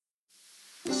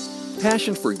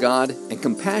passion for God and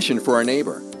compassion for our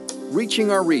neighbor, reaching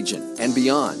our region and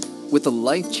beyond with the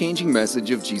life-changing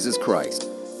message of Jesus Christ.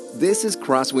 This is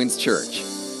Crosswinds Church.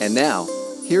 And now,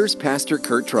 here's Pastor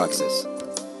Kurt Truxas.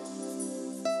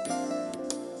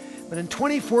 But in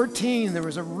 2014, there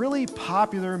was a really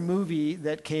popular movie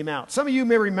that came out. Some of you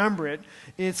may remember it.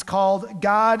 It's called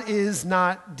God Is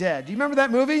Not Dead. Do you remember that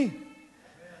movie?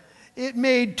 It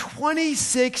made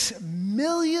 $26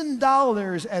 million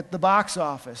at the box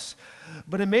office.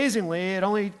 But amazingly, it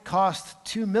only cost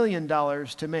 $2 million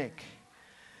to make.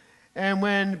 And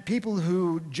when people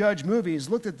who judge movies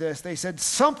looked at this, they said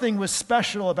something was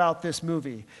special about this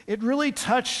movie. It really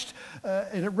touched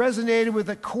and it resonated with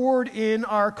a chord in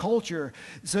our culture.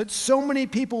 So many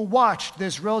people watched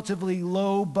this relatively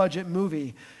low-budget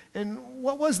movie. And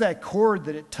what was that chord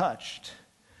that it touched?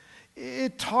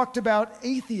 It talked about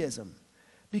atheism.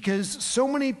 Because so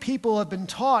many people have been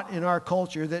taught in our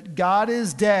culture that God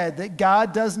is dead, that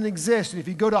God doesn't exist. And if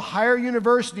you go to higher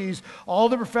universities, all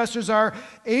the professors are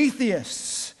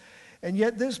atheists. And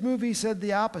yet this movie said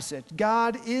the opposite.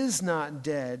 God is not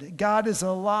dead. God is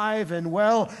alive and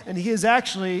well, and he is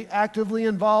actually actively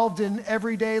involved in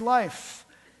everyday life.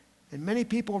 And many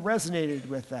people resonated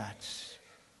with that.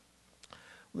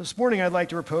 Well, this morning I'd like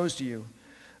to propose to you,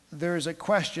 there's a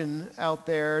question out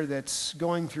there that's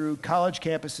going through college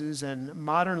campuses and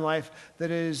modern life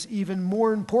that is even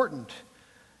more important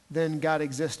than God's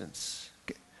existence.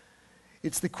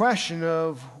 It's the question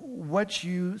of what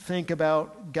you think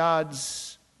about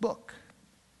God's book,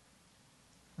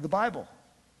 the Bible.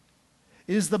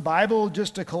 Is the Bible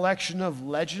just a collection of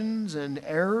legends and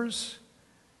errors?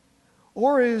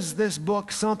 Or is this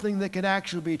book something that can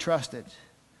actually be trusted?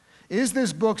 Is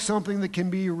this book something that can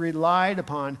be relied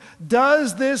upon?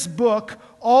 Does this book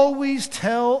always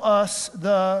tell us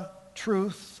the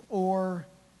truth or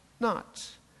not?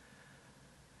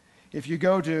 If you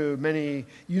go to many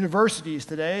universities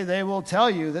today, they will tell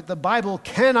you that the Bible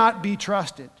cannot be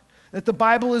trusted, that the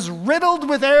Bible is riddled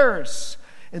with errors,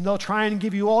 and they'll try and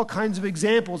give you all kinds of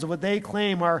examples of what they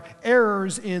claim are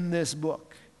errors in this book.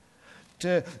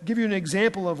 To give you an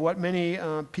example of what many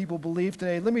people believe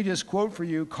today, let me just quote for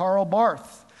you Karl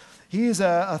Barth. He is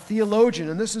a theologian,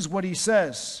 and this is what he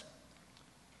says.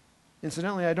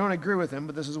 Incidentally, I don't agree with him,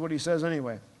 but this is what he says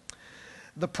anyway.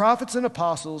 The prophets and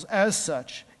apostles, as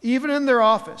such, even in their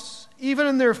office, even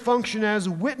in their function as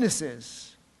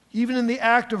witnesses, even in the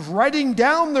act of writing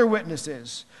down their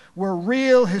witnesses, were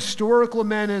real historical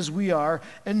men as we are,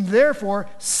 and therefore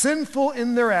sinful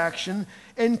in their action,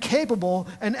 incapable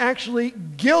and actually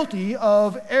guilty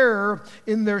of error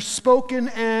in their spoken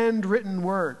and written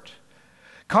word.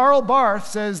 Karl Barth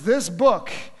says this book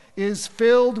is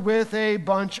filled with a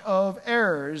bunch of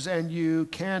errors and you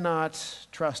cannot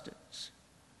trust it.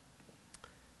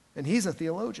 And he's a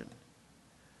theologian.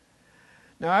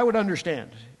 Now, I would understand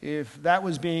if that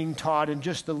was being taught in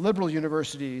just the liberal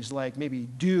universities like maybe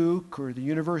Duke or the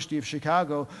University of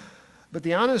Chicago, but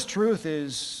the honest truth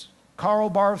is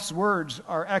Karl Barth's words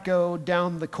are echoed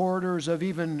down the corridors of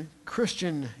even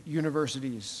Christian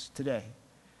universities today.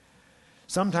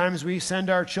 Sometimes we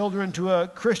send our children to a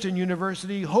Christian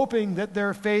university hoping that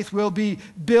their faith will be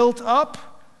built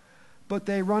up, but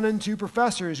they run into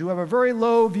professors who have a very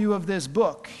low view of this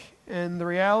book, and the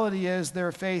reality is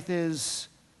their faith is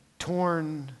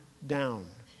torn down.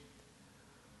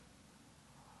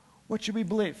 What should we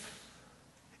believe?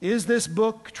 Is this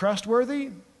book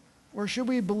trustworthy? Or should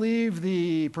we believe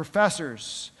the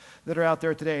professors that are out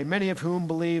there today, many of whom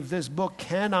believe this book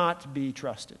cannot be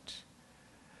trusted?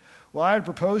 Well, I would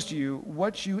propose to you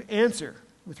what you answer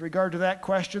with regard to that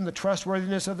question, the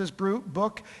trustworthiness of this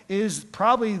book, is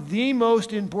probably the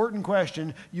most important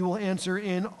question you will answer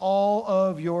in all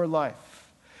of your life.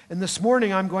 And this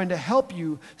morning, I'm going to help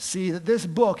you see that this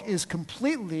book is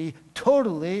completely,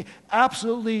 totally,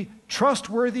 absolutely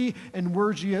trustworthy and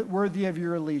worthy of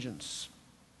your allegiance.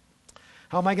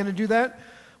 How am I going to do that?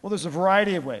 Well, there's a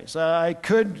variety of ways. I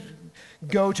could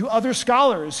go to other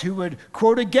scholars who would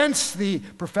quote against the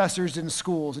professors in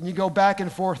schools, and you go back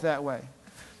and forth that way.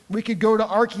 We could go to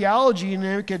archaeology, and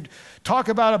we could talk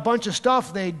about a bunch of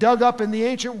stuff they dug up in the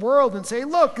ancient world and say,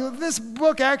 look, this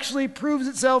book actually proves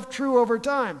itself true over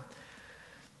time.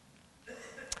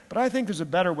 But I think there's a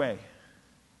better way.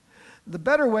 The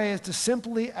better way is to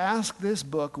simply ask this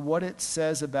book what it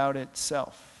says about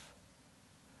itself.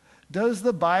 Does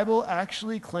the Bible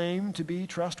actually claim to be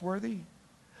trustworthy?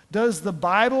 Does the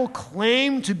Bible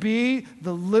claim to be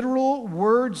the literal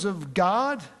words of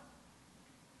God?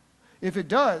 If it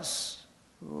does,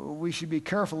 we should be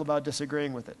careful about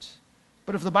disagreeing with it.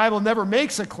 But if the Bible never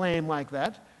makes a claim like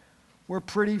that, we're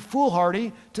pretty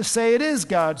foolhardy to say it is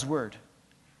God's Word.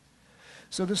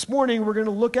 So this morning we're going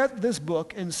to look at this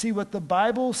book and see what the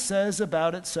Bible says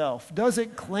about itself. Does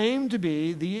it claim to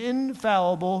be the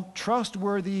infallible,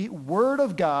 trustworthy Word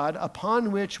of God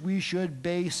upon which we should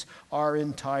base our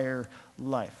entire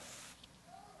life?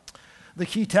 The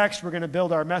key text we're going to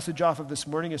build our message off of this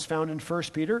morning is found in 1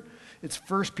 Peter. It's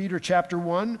 1 Peter chapter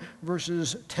 1,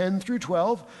 verses 10 through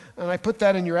 12. And I put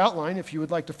that in your outline if you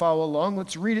would like to follow along.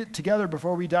 Let's read it together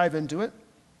before we dive into it.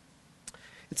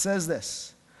 It says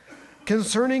this: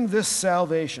 "Concerning this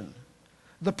salvation,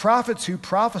 the prophets who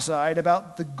prophesied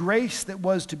about the grace that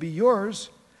was to be yours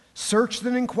searched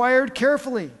and inquired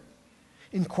carefully,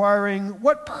 inquiring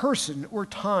what person or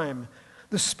time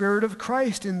the Spirit of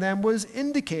Christ in them was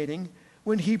indicating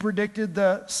when he predicted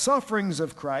the sufferings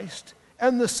of Christ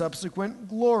and the subsequent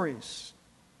glories.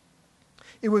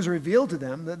 It was revealed to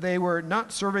them that they were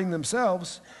not serving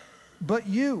themselves, but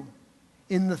you,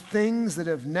 in the things that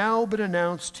have now been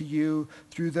announced to you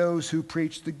through those who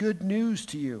preach the good news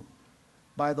to you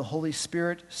by the Holy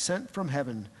Spirit sent from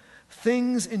heaven,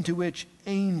 things into which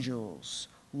angels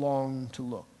long to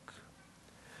look."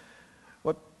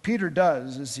 What Peter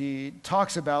does is he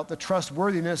talks about the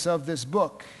trustworthiness of this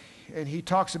book, and he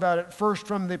talks about it first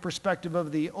from the perspective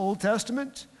of the Old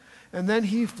Testament, and then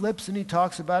he flips and he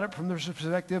talks about it from the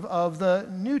perspective of the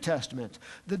New Testament,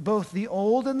 that both the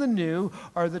Old and the New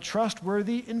are the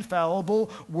trustworthy,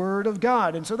 infallible Word of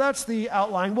God. And so that's the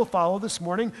outline we'll follow this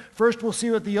morning. First, we'll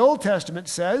see what the Old Testament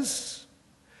says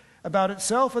about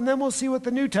itself, and then we'll see what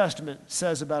the New Testament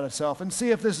says about itself, and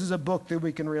see if this is a book that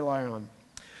we can rely on.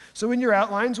 So in your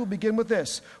outlines, we'll begin with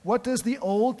this. What does the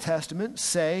Old Testament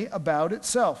say about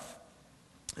itself?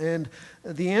 And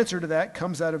the answer to that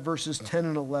comes out of verses 10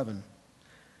 and 11.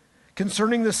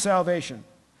 "Concerning this salvation,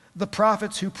 the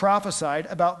prophets who prophesied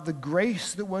about the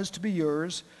grace that was to be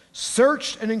yours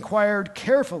searched and inquired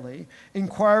carefully,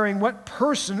 inquiring what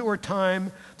person or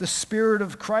time the Spirit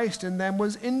of Christ in them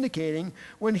was indicating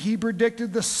when he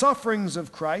predicted the sufferings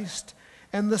of Christ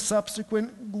and the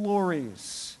subsequent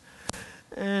glories."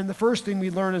 And the first thing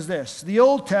we learn is this: the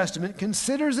Old Testament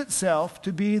considers itself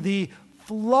to be the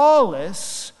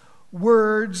flawless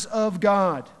words of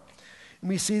God. And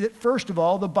we see that, first of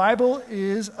all, the Bible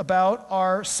is about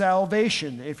our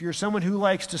salvation. If you're someone who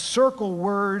likes to circle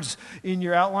words in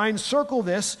your outline, circle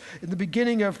this in the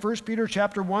beginning of 1 Peter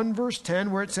chapter 1, verse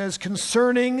 10, where it says,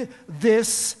 "Concerning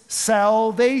this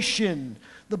salvation."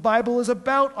 The Bible is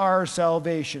about our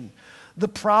salvation. The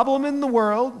problem in the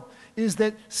world is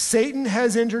that Satan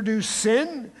has introduced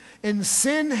sin, and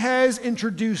sin has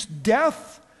introduced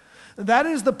death. That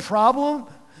is the problem.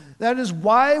 That is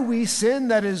why we sin.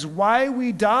 That is why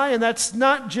we die. And that's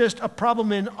not just a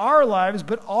problem in our lives,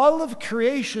 but all of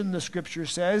creation, the Scripture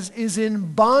says, is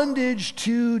in bondage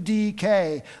to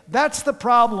decay. That's the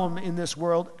problem in this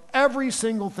world. Every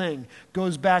single thing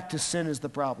goes back to sin as the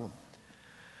problem.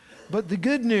 But the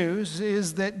good news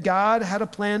is that God had a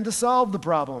plan to solve the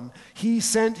problem. He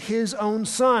sent His own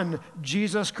Son,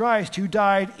 Jesus Christ, who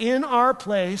died in our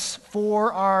place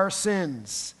for our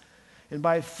sins. And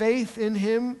by faith in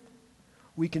Him,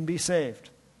 we can be saved.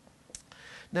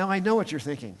 Now, I know what you're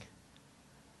thinking.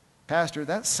 Pastor,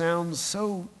 that sounds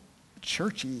so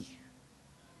churchy.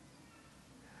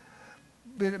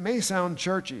 But it may sound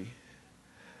churchy.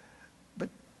 But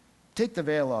take the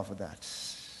veil off of that.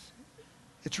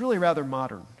 It's really rather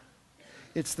modern.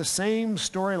 It's the same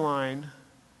storyline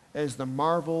as the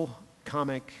Marvel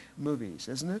comic movies,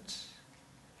 isn't it?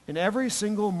 In every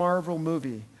single Marvel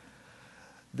movie,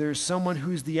 there's someone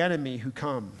who's the enemy who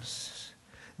comes.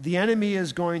 The enemy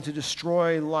is going to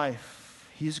destroy life.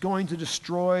 He's going to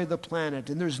destroy the planet.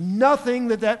 And there's nothing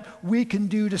that we can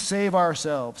do to save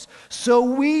ourselves. So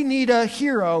we need a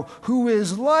hero who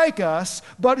is like us,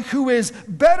 but who is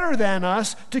better than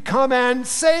us to come and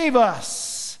save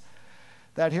us.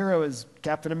 That hero is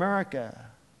Captain America.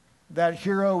 That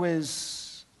hero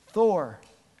is Thor.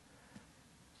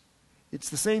 It's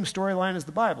the same storyline as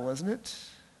the Bible, isn't it?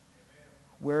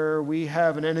 Where we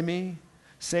have an enemy,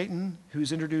 Satan,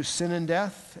 who's introduced sin and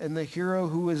death, and the hero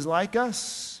who is like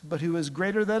us, but who is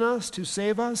greater than us to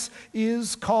save us,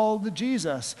 is called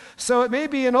Jesus. So it may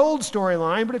be an old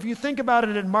storyline, but if you think about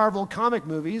it in Marvel comic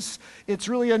movies, it's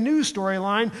really a new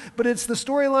storyline, but it's the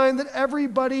storyline that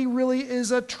everybody really is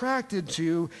attracted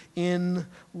to in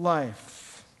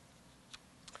life.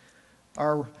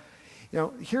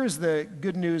 Here's the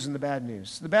good news and the bad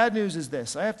news. The bad news is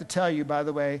this. I have to tell you, by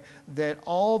the way, that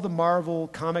all the Marvel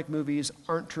comic movies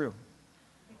aren't true.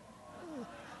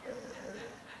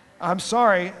 I'm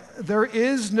sorry, there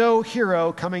is no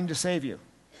hero coming to save you.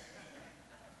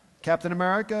 Captain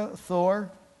America,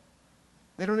 Thor,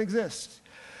 They don't exist.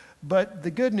 But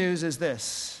the good news is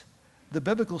this: the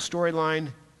biblical storyline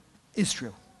is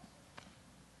true.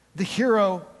 The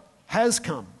hero has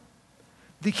come.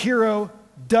 The hero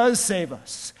does save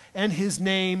us, and his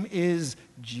name is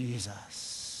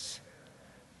Jesus.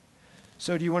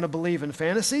 So do you want to believe in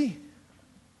fantasy,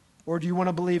 or do you want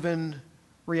to believe in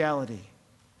reality?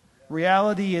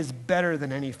 Reality is better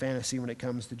than any fantasy when it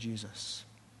comes to Jesus.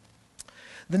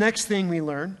 The next thing we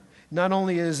learn, not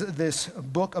only is this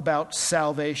book about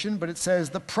salvation, but it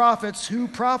says the prophets who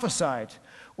prophesied.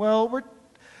 Well,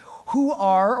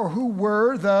 who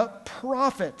were the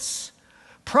prophets?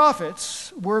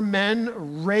 Prophets were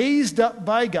men raised up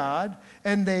by God,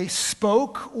 and they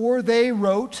spoke or they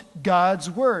wrote God's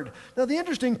word. Now, the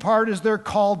interesting part is they're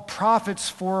called prophets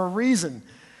for a reason,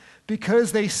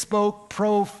 because they spoke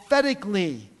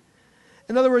prophetically.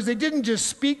 In other words, they didn't just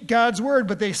speak God's word,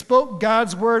 but they spoke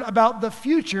God's word about the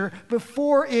future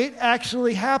before it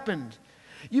actually happened.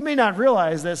 You may not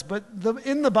realize this, but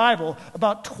in the Bible,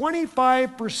 about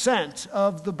 25%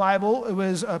 of the Bible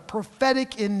was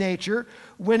prophetic in nature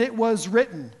when it was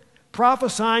written,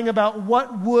 prophesying about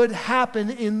what would happen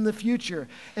in the future.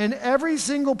 And every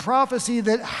single prophecy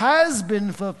that has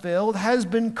been fulfilled has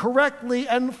been correctly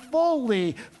and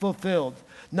fully fulfilled.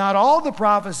 Not all the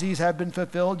prophecies have been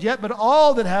fulfilled yet, but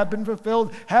all that have been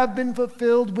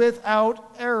fulfilled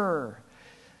without error.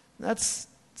 That's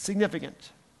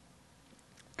significant,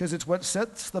 because it's what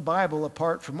sets the Bible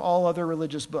apart from all other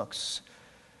religious books.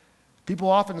 People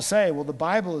often say, well, the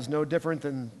Bible is no different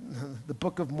than the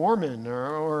Book of Mormon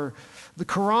or the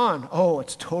Quran. Oh,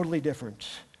 it's totally different.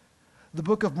 The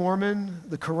Book of Mormon,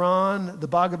 the Quran, the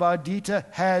Bhagavad Gita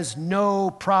has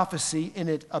no prophecy in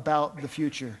it about the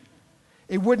future.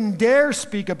 It wouldn't dare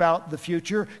speak about the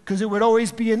future because it would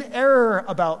always be an error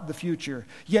about the future.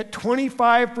 Yet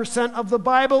 25% of the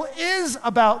Bible is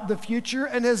about the future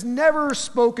and has never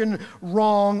spoken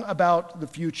wrong about the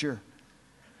future.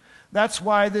 That's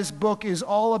why this book is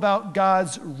all about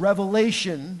God's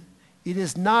revelation. It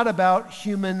is not about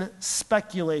human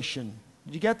speculation.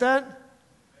 Did you get that?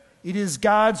 It is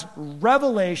God's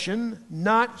revelation,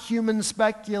 not human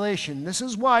speculation. This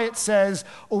is why it says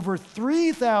over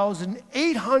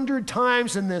 3,800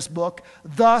 times in this book,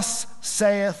 "Thus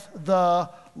saith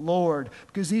the Lord."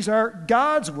 Because these are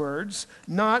God's words,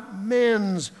 not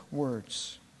man's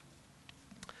words.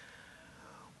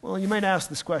 Well, you might ask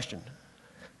this question.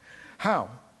 How?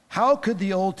 How could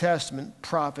the Old Testament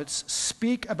prophets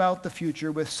speak about the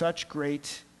future with such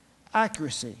great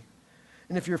accuracy?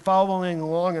 And if you're following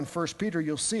along in 1 Peter,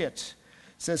 you'll see it.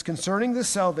 It says, concerning this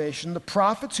salvation, the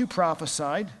prophets who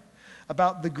prophesied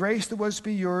about the grace that was to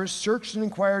be yours searched and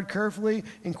inquired carefully,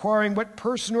 inquiring what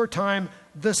person or time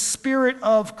the Spirit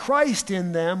of Christ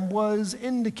in them was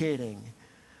indicating.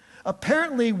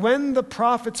 Apparently, when the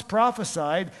prophets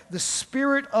prophesied, the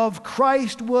Spirit of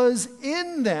Christ was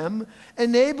in them,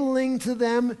 enabling to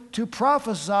them to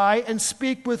prophesy and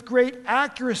speak with great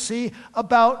accuracy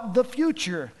about the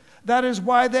future. That is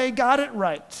why they got it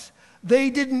right. They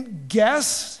didn't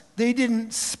guess. They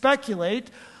didn't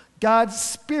speculate. God's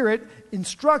Spirit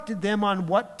instructed them on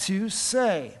what to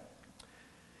say.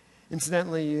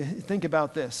 Incidentally, you think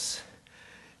about this.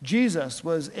 Jesus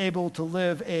was able to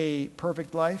live a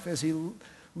perfect life as he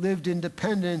lived in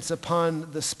dependence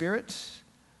upon the Spirit.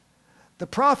 The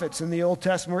prophets in the Old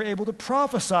Testament were able to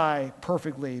prophesy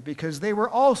perfectly because they were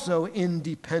also in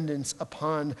dependence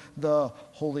upon the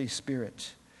Holy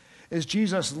Spirit. As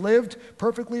Jesus lived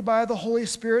perfectly by the Holy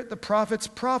Spirit, the prophets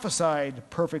prophesied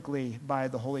perfectly by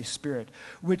the Holy Spirit,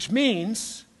 which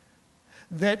means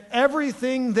that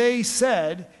everything they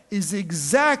said is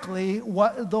exactly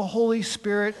what the Holy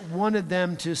Spirit wanted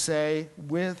them to say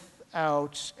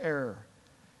without error.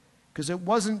 Because it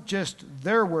wasn't just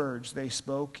their words they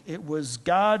spoke, it was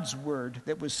God's word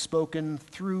that was spoken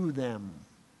through them.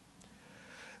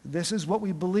 This is what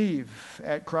we believe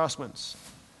at Crosswinds.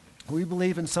 We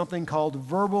believe in something called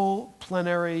verbal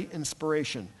plenary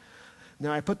inspiration.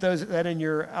 Now, I put that in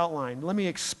your outline. Let me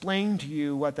explain to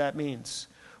you what that means.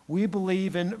 We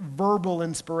believe in verbal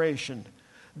inspiration.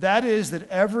 That is that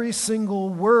every single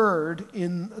word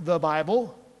in the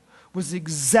Bible was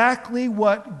exactly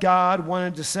what God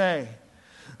wanted to say.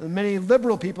 And many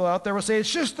liberal people out there will say it's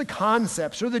just the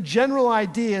concepts or the general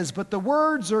ideas, but the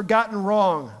words are gotten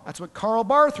wrong. That's what Karl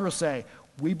Barth will say.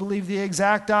 We believe the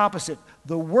exact opposite.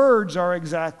 The words are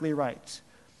exactly right.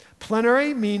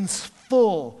 Plenary means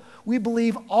full. We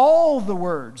believe all the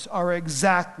words are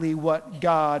exactly what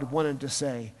God wanted to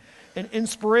say. And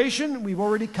inspiration, we've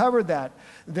already covered that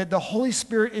the Holy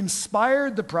Spirit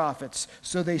inspired the prophets,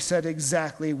 so they said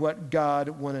exactly what God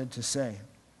wanted to say.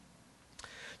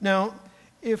 Now,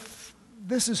 if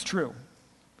this is true,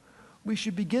 we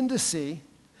should begin to see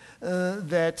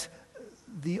that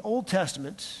the Old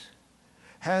Testament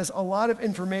has a lot of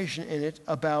information in it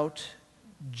about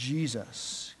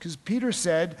Jesus. Because Peter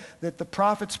said that the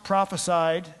prophets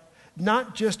prophesied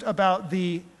not just about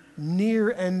the near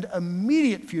and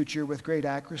immediate future with great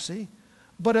accuracy,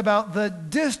 but about the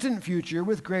distant future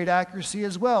with great accuracy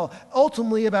as well.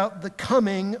 Ultimately about the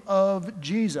coming of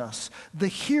Jesus, the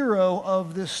hero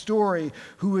of this story,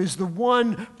 who is the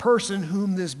one person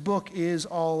whom this book is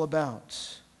all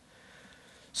about.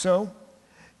 So,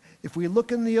 if we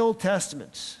look in the Old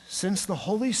Testament, since the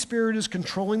Holy Spirit is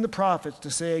controlling the prophets to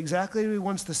say exactly what he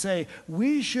wants to say,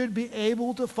 we should be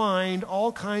able to find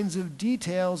all kinds of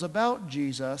details about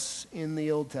Jesus in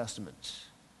the Old Testament.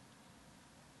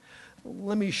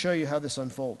 Let me show you how this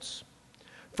unfolds.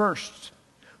 First,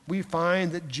 we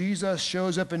find that Jesus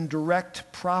shows up in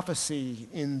direct prophecy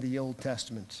in the Old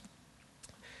Testament.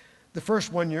 The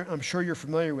first one I'm sure you're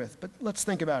familiar with, but let's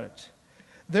think about it.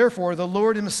 Therefore, the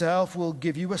Lord himself will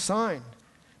give you a sign.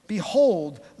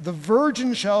 Behold, the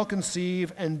virgin shall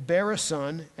conceive and bear a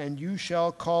son, and you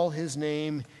shall call his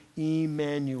name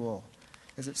Emmanuel,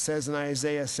 as it says in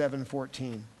Isaiah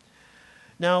 7:14.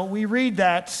 Now, we read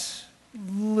that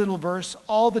little verse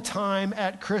all the time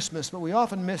at Christmas, but we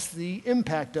often miss the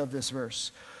impact of this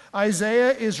verse.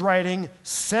 Isaiah is writing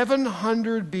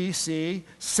 700 BC,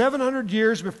 700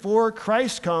 years before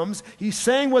Christ comes. He's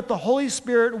saying what the Holy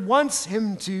Spirit wants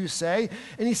him to say,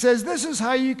 and he says, this is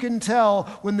how you can tell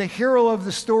when the hero of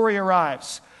the story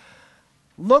arrives.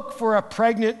 Look for a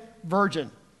pregnant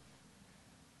virgin.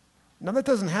 Now, that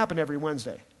doesn't happen every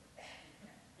Wednesday.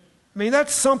 I mean,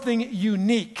 that's something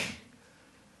unique.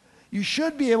 You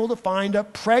should be able to find a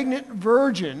pregnant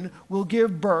virgin will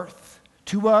give birth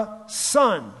to a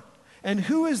son. And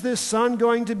who is this son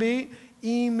going to be?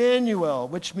 Emmanuel,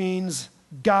 which means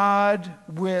God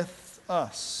with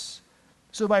us.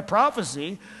 So by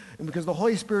prophecy, and because the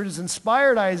Holy Spirit has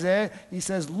inspired Isaiah, he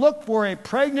says, look for a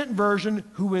pregnant virgin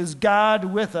who is God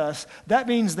with us. That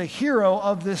means the hero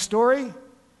of this story,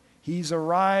 he's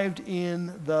arrived in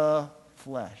the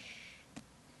flesh.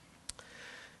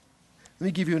 Let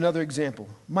me give you another example.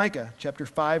 Micah chapter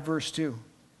 5, verse 2.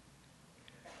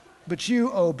 But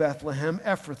you, O Bethlehem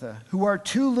Ephrathah, who are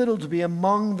too little to be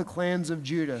among the clans of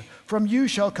Judah, from you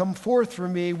shall come forth for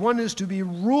me one is to be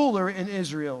ruler in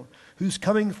Israel, whose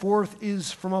coming forth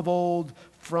is from of old,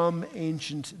 from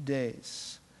ancient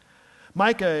days.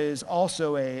 Micah is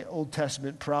also an Old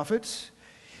Testament prophet.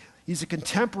 He's a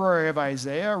contemporary of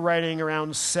Isaiah, writing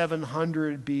around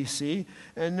 700 BC.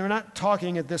 And we're not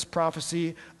talking at this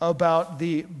prophecy about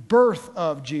the birth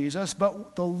of Jesus,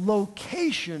 but the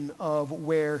location of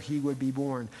where he would be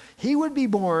born. He would be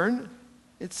born,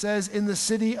 it says, in the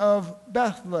city of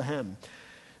Bethlehem.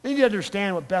 You need to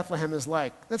understand what Bethlehem is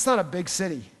like. That's not a big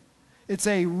city. It's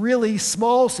a really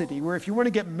small city where if you want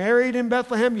to get married in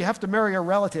Bethlehem, you have to marry a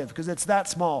relative because it's that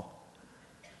small.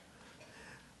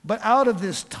 But out of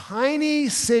this tiny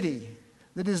city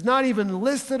that is not even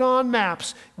listed on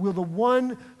maps will the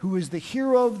one who is the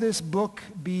hero of this book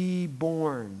be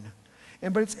born.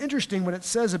 But it's interesting what it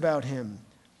says about him.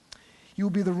 He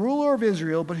will be the ruler of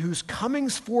Israel, but whose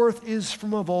comings forth is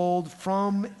from of old,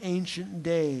 from ancient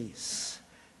days.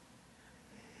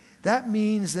 That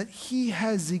means that he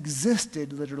has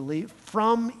existed, literally,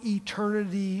 from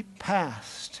eternity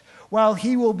past. While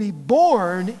he will be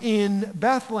born in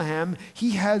Bethlehem,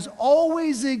 he has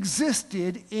always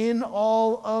existed in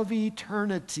all of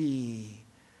eternity.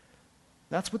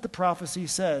 That's what the prophecy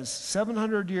says,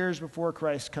 700 years before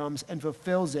Christ comes and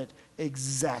fulfills it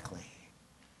exactly.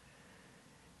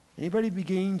 Anybody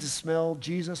beginning to smell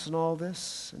Jesus in all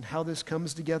this and how this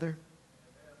comes together?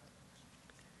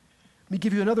 Let me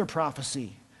give you another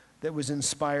prophecy that was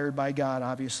inspired by God,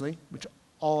 obviously, which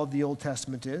all of the Old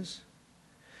Testament is.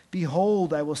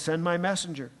 Behold, I will send my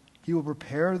messenger. He will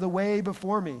prepare the way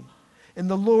before me. And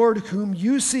the Lord whom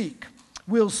you seek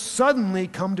will suddenly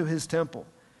come to his temple.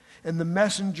 And the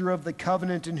messenger of the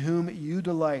covenant in whom you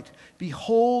delight.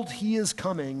 Behold, he is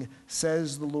coming,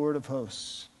 says the Lord of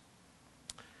hosts.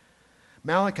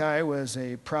 Malachi was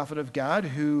a prophet of God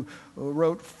who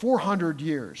wrote 400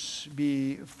 years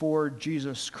before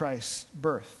Jesus Christ's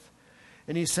birth.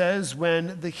 And he says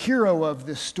when the hero of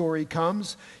this story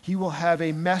comes, he will have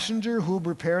a messenger who will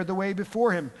prepare the way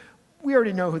before him. We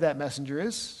already know who that messenger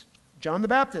is, John the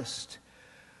Baptist.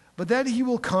 But that he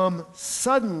will come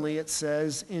suddenly, it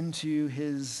says, into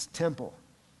his temple.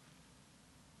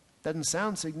 Doesn't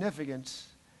sound significant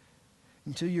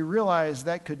until you realize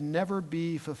that could never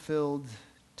be fulfilled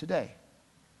today.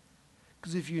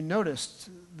 Because if you noticed,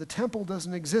 the temple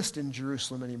doesn't exist in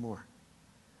Jerusalem anymore.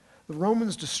 The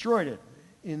Romans destroyed it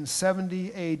in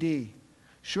 70 A.D.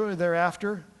 Shortly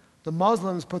thereafter, the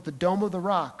Muslims put the Dome of the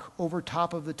Rock over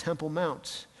top of the Temple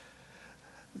Mount.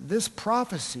 This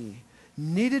prophecy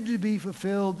needed to be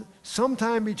fulfilled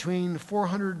sometime between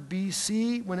 400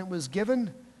 BC when it was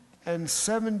given and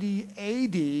 70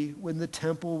 AD when the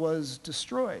temple was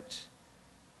destroyed.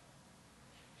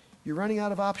 You're running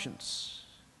out of options.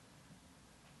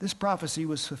 This prophecy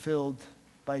was fulfilled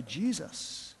by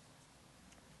Jesus.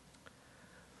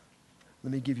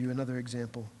 Let me give you another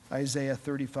example. Isaiah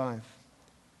 35.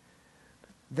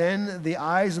 Then the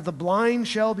eyes of the blind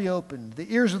shall be opened,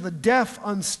 the ears of the deaf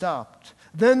unstopped.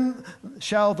 Then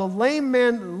shall the lame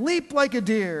man leap like a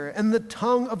deer, and the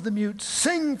tongue of the mute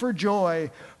sing for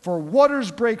joy, for waters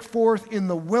break forth in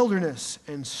the wilderness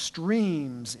and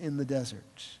streams in the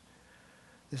desert.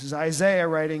 This is Isaiah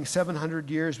writing 700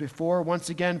 years before, once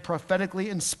again prophetically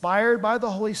inspired by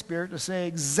the Holy Spirit to say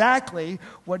exactly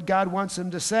what God wants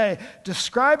him to say,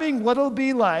 describing what it'll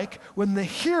be like when the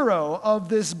hero of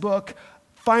this book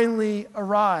finally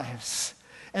arrives.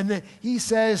 And he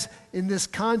says in this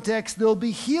context, there'll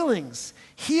be healings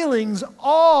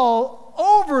all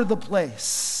over the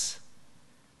place.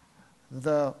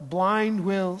 The blind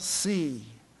will see,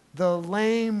 the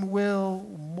lame will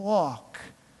walk.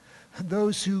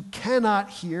 Those who cannot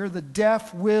hear, the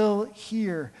deaf will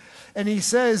hear. And he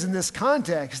says in this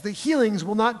context, the healings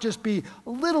will not just be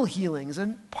little healings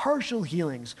and partial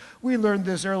healings. We learned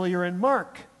this earlier in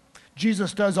Mark.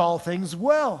 Jesus does all things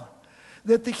well.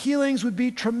 That the healings would be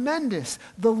tremendous.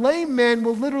 The lame man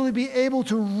will literally be able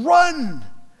to run.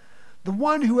 The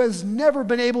one who has never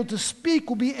been able to speak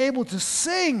will be able to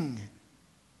sing.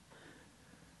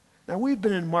 Now, we've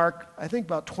been in Mark, I think,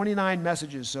 about 29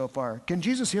 messages so far. Can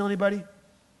Jesus heal anybody?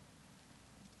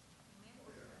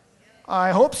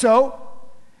 I hope so.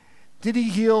 Did he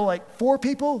heal like 4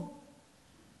 people?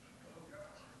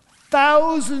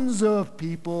 Thousands of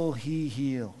people he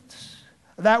healed.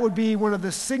 That would be one of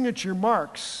the signature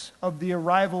marks of the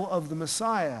arrival of the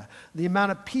Messiah, the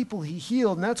amount of people he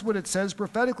healed. And that's what it says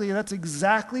prophetically, and that's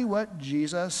exactly what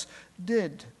Jesus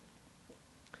did.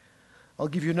 I'll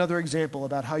give you another example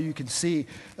about how you can see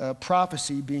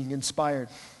prophecy being inspired.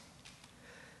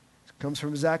 It comes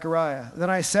from Zechariah.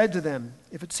 Then I said to them,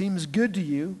 if it seems good to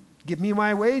you, give me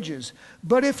my wages,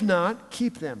 but if not,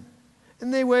 keep them.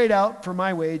 And they weighed out for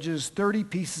my wages 30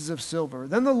 pieces of silver.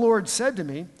 Then the Lord said to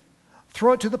me,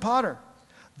 throw it to the potter,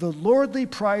 the lordly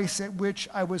price at which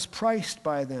I was priced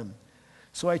by them.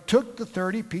 So I took the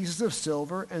 30 pieces of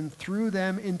silver and threw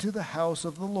them into the house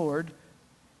of the Lord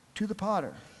to the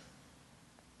potter.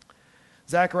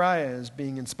 Zechariah is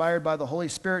being inspired by the Holy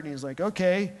Spirit, and he's like,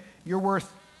 okay, you're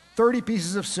worth 30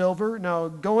 pieces of silver. Now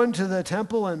go into the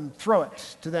temple and throw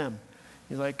it to them.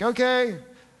 He's like, okay,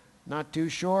 not too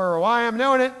sure why I'm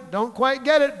doing it. Don't quite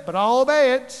get it, but I'll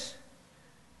obey it.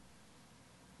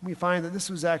 We find that this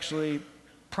was actually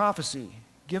prophecy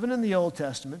given in the Old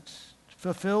Testament,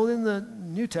 fulfilled in the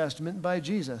New Testament by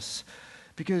Jesus.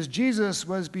 Because Jesus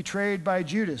was betrayed by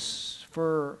Judas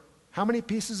for how many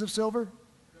pieces of silver?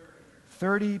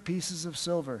 30 pieces of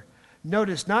silver.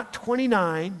 Notice, not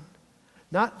 29,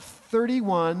 not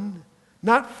 31,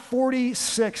 not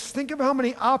 46. Think of how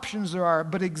many options there are,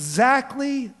 but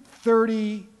exactly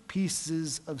 30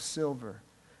 pieces of silver.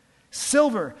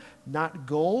 Silver, not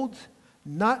gold,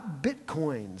 not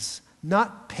bitcoins,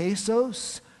 not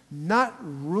pesos, not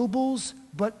rubles,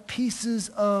 but pieces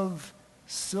of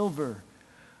silver.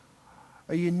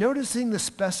 Are you noticing the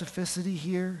specificity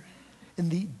here? In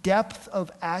the depth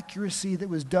of accuracy that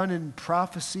was done in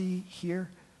prophecy here?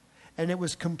 And it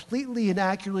was completely and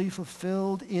accurately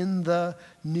fulfilled in the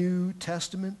New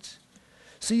Testament.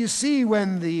 So you see,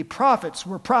 when the prophets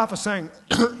were prophesying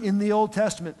in the Old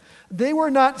Testament, they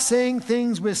were not saying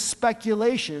things with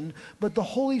speculation, but the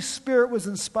Holy Spirit was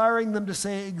inspiring them to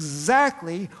say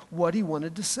exactly what he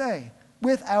wanted to say,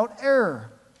 without error.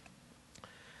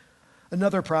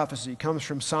 Another prophecy comes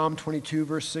from Psalm 22,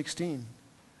 verse 16.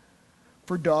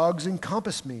 For dogs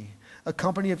encompass me, a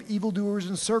company of evildoers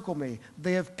encircle me.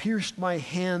 They have pierced my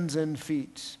hands and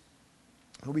feet.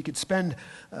 We could spend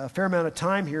a fair amount of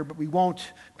time here, but we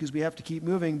won't because we have to keep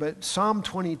moving. But Psalm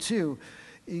 22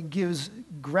 gives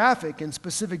graphic and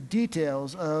specific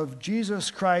details of Jesus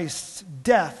Christ's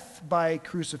death by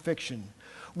crucifixion.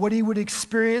 What he would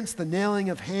experience, the nailing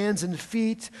of hands and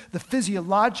feet, the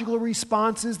physiological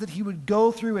responses that he would go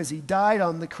through as he died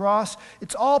on the cross.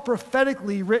 It's all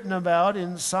prophetically written about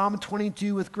in Psalm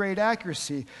 22 with great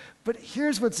accuracy. But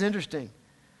here's what's interesting.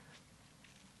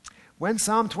 When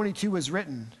Psalm 22 was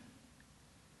written,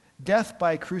 death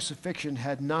by crucifixion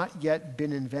had not yet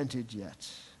been invented yet.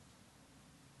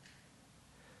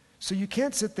 So you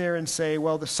can't sit there and say,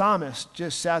 well, the psalmist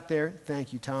just sat there.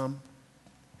 Thank you, Tom.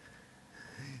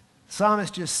 The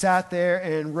psalmist just sat there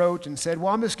and wrote and said,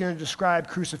 well, I'm just going to describe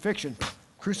crucifixion.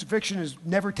 Crucifixion has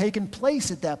never taken place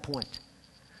at that point.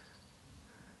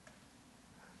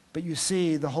 But you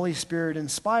see, the Holy Spirit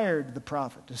inspired the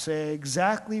prophet to say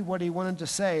exactly what he wanted to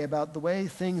say about the way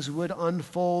things would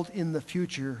unfold in the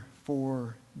future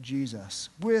for Jesus,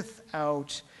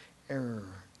 without error.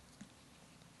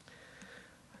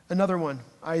 Another one,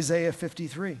 Isaiah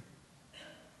 53.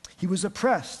 He was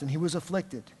oppressed and he was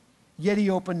afflicted, yet he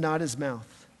opened not his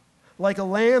mouth. Like a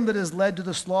lamb that is led to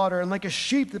the slaughter, and like a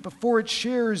sheep that before its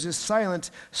shearers is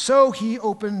silent, so he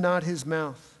opened not his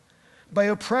mouth. By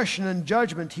oppression and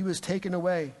judgment he was taken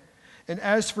away. And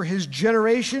as for his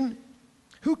generation,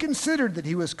 who considered that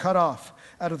he was cut off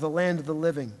out of the land of the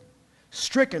living,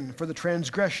 stricken for the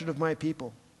transgression of my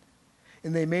people?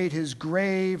 And they made his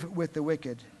grave with the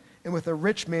wicked, and with a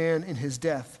rich man in his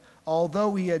death,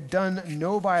 although he had done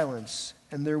no violence,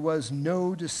 and there was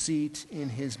no deceit in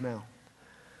his mouth.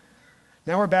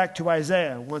 Now we're back to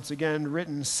Isaiah, once again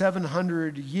written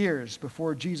 700 years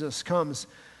before Jesus comes.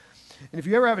 And if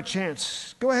you ever have a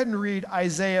chance, go ahead and read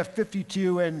Isaiah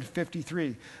 52 and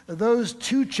 53. Those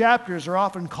two chapters are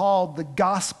often called the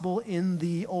gospel in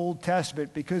the Old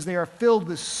Testament because they are filled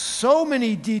with so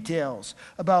many details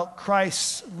about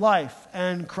Christ's life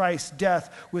and Christ's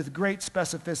death with great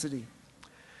specificity.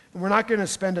 And we're not going to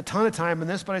spend a ton of time on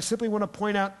this, but I simply want to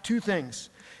point out two things.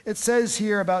 It says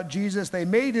here about Jesus, they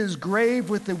made his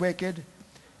grave with the wicked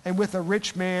and with a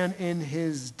rich man in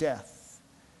his death.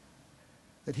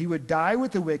 That he would die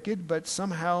with the wicked, but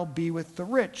somehow be with the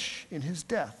rich in his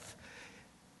death.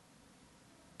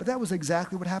 But that was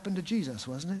exactly what happened to Jesus,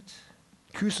 wasn't it?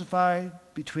 Crucified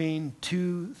between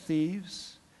two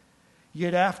thieves.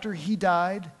 Yet after he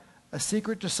died, a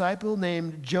secret disciple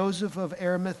named Joseph of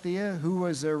Arimathea, who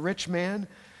was a rich man,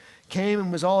 came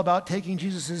and was all about taking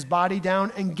Jesus' body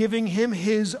down and giving him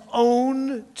his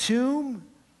own tomb.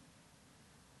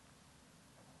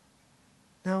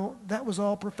 Now, that was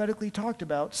all prophetically talked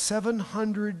about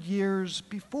 700 years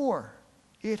before.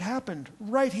 It happened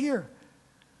right here.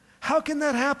 How can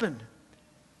that happen?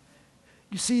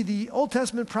 You see, the Old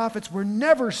Testament prophets were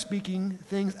never speaking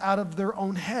things out of their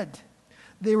own head.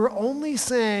 They were only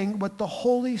saying what the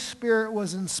Holy Spirit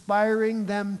was inspiring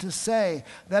them to say.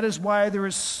 That is why there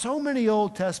is so many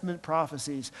Old Testament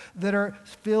prophecies that are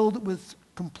filled with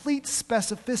complete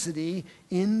specificity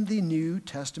in the New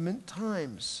Testament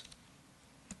times.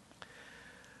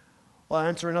 Well, I'll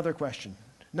answer another question.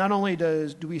 Not only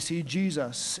do we see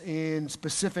Jesus in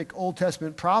specific Old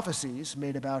Testament prophecies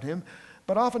made about him,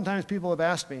 but oftentimes people have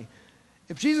asked me,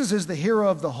 if Jesus is the hero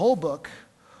of the whole book,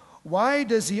 why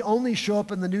does he only show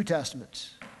up in the New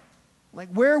Testament? Like,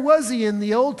 where was he in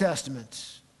the Old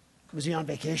Testament? Was he on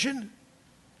vacation?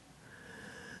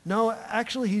 No,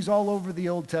 actually, he's all over the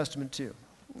Old Testament too.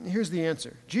 Here's the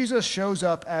answer. Jesus shows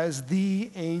up as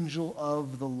the angel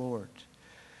of the Lord.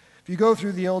 If you go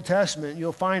through the Old Testament,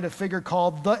 you'll find a figure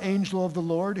called the angel of the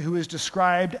Lord who is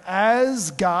described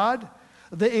as God.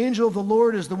 The angel of the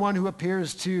Lord is the one who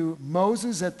appears to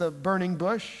Moses at the burning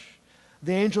bush.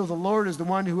 The angel of the Lord is the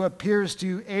one who appears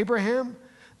to Abraham.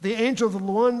 The angel of the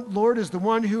Lord is the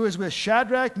one who is with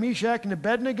Shadrach, Meshach, and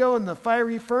Abednego in the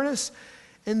fiery furnace.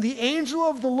 And the angel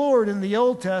of the Lord in the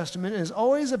Old Testament is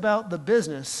always about the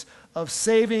business of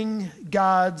saving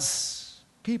God's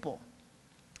people.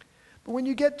 But when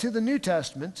you get to the New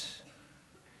Testament,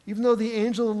 even though the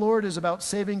angel of the Lord is about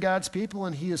saving God's people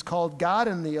and he is called God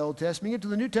in the Old Testament, you get to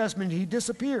the New Testament, he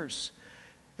disappears.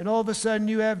 And all of a sudden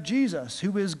you have Jesus,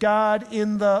 who is God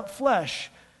in the flesh.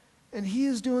 And he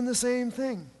is doing the same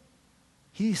thing.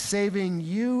 He's saving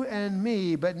you and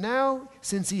me, but now,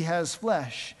 since he has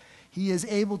flesh, he is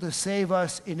able to save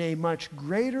us in a much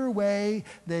greater way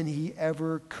than he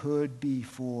ever could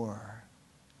before.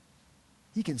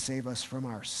 He can save us from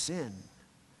our sin.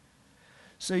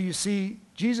 So you see,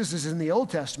 Jesus is in the Old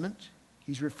Testament.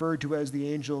 He's referred to as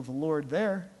the angel of the Lord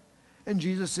there. And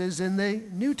Jesus is in the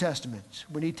New Testament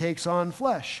when he takes on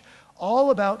flesh, all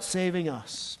about saving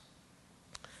us.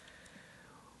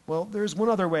 Well, there's one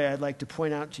other way I'd like to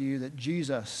point out to you that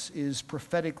Jesus is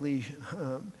prophetically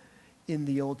in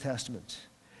the Old Testament.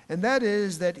 And that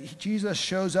is that Jesus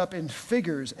shows up in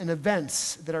figures and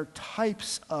events that are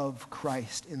types of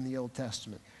Christ in the Old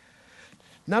Testament.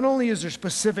 Not only is there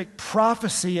specific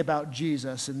prophecy about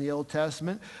Jesus in the Old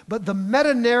Testament, but the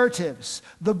meta-narratives,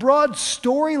 the broad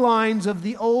storylines of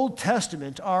the Old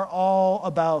Testament are all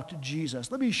about Jesus.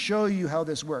 Let me show you how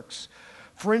this works.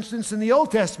 For instance, in the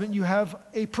Old Testament, you have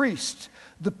a priest.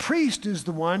 The priest is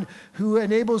the one who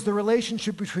enables the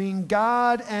relationship between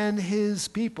God and his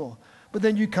people. But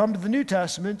then you come to the New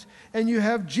Testament and you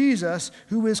have Jesus,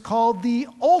 who is called the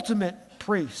ultimate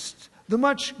priest, the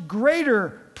much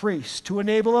greater priest, to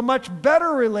enable a much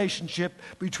better relationship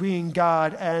between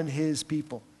God and his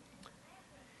people.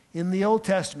 In the Old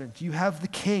Testament, you have the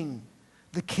king.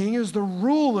 The king is the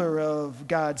ruler of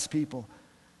God's people.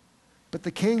 But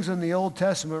the kings in the Old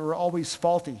Testament were always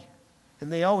faulty,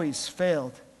 and they always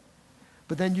failed.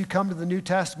 But then you come to the New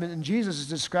Testament, and Jesus is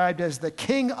described as the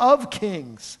King of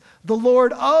kings, the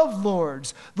Lord of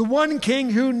lords, the one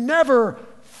king who never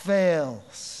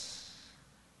fails.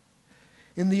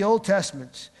 In the Old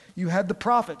Testament, you had the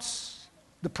prophets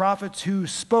who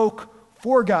spoke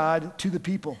for God to the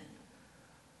people.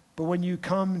 But when you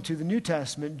come to the New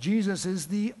Testament, Jesus is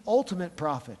the ultimate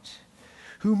prophet,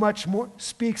 who much more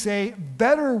speaks a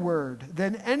better word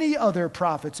than any other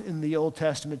prophets in the Old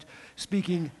Testament,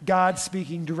 God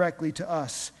speaking directly to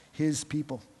us, his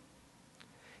people.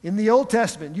 In the Old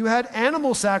Testament, you had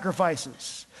animal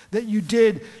sacrifices that you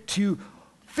did to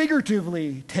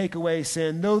figuratively take away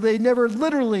sin, though they never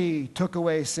literally took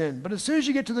away sin. But as soon as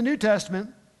you get to the New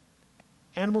Testament,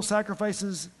 animal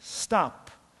sacrifices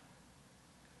stop.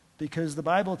 Because the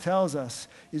Bible tells us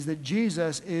is that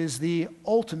Jesus is the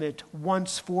ultimate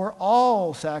once for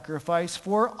all sacrifice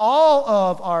for all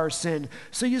of our sin.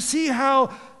 So you see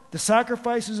how the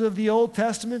sacrifices of the Old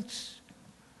Testament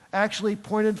actually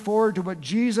pointed forward to what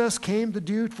Jesus came to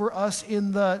do for us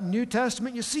in the New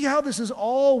Testament. You see how this is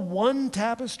all one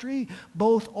tapestry,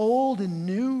 both old and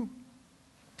new?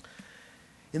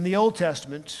 In the Old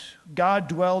Testament, God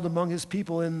dwelled among his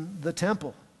people in the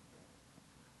temple.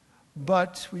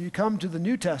 But when you come to the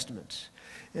New Testament,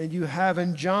 and you have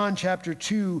in John chapter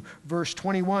 2, verse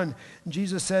 21,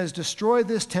 Jesus says, "Destroy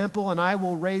this temple and I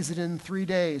will raise it in 3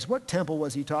 days." What temple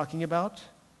was he talking about?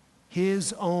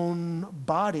 His own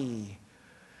body.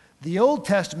 The Old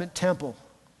Testament temple,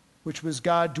 which was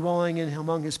God dwelling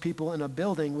among his people in a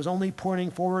building, was only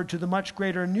pointing forward to the much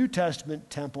greater New Testament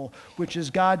temple, which is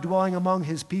God dwelling among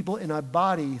his people in a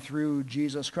body through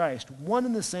Jesus Christ. One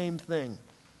and the same thing.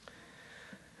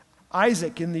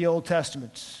 Isaac in the Old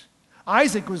Testament.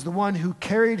 Isaac was the one who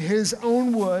carried his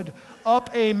own wood up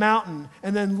a mountain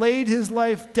and then laid his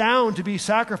life down to be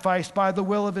sacrificed by the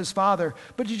will of his father.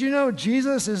 But did you know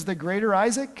Jesus is the greater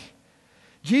Isaac?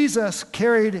 Jesus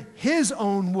carried his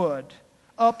own wood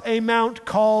up a mount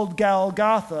called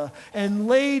Golgotha and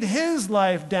laid his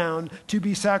life down to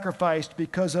be sacrificed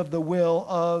because of the will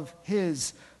of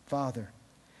his father.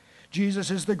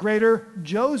 Jesus is the greater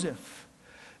Joseph.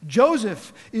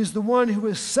 Joseph is the one who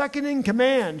is second in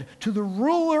command to the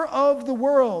ruler of the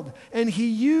world, and he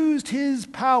used his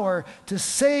power to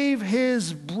save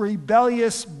his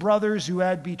rebellious brothers who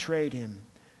had betrayed him.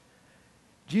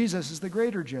 Jesus is the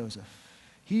greater Joseph.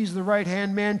 He's the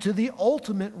right-hand man to the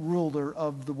ultimate ruler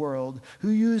of the world, who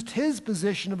used his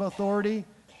position of authority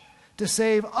to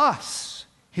save us,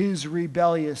 his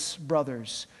rebellious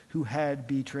brothers who had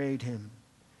betrayed him.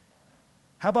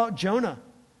 How about Jonah?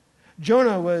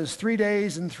 Jonah was 3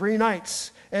 days and 3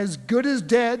 nights, as good as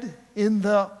dead in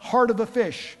the heart of a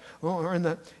fish, or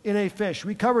in a fish.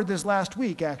 We covered this last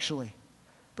week, actually.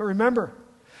 But remember,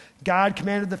 God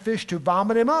commanded the fish to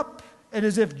vomit him up, and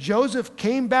as if Joseph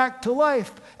came back to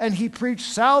life and he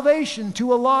preached salvation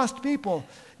to a lost people.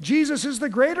 Jesus is the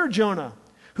greater Jonah,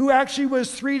 who actually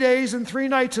was 3 days and 3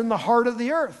 nights in the heart of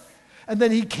the earth. And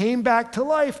then he came back to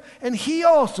life, and he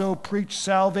also preached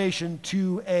salvation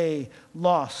to a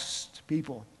lost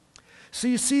people. So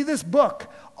you see, this book,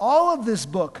 all of this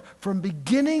book, from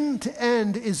beginning to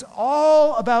end, is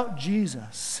all about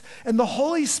Jesus. And the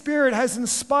Holy Spirit has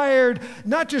inspired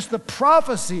not just the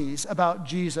prophecies about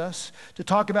Jesus to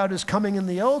talk about his coming in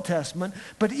the Old Testament,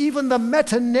 but even the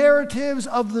meta-narratives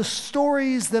of the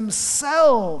stories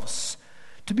themselves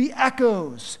to be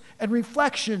echoes and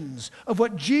reflections of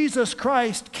what Jesus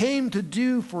Christ came to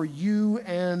do for you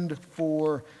and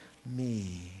for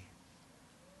me.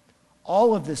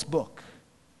 All of this book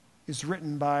is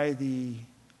written by the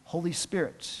Holy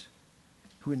Spirit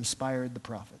who inspired the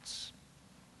prophets.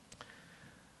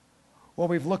 Well,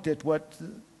 we've looked at what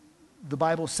the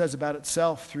Bible says about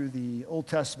itself through the Old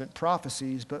Testament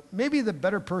prophecies, but maybe the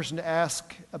better person to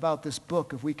ask about this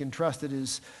book, if we can trust it,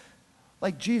 is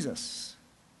like Jesus.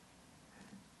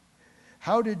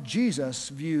 How did Jesus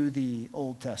view the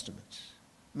Old Testament?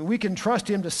 I mean, we can trust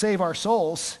him to save our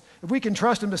souls. If we can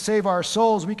trust him to save our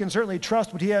souls, we can certainly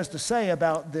trust what he has to say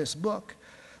about this book.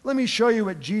 Let me show you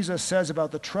what Jesus says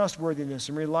about the trustworthiness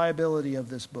and reliability of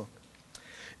this book.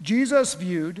 Jesus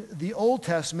viewed the Old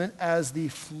Testament as the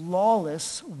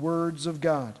flawless words of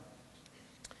God.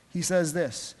 He says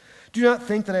this, "Do not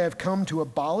think that I have come to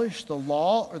abolish the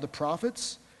law or the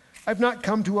prophets. I have not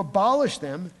come to abolish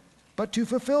them, but to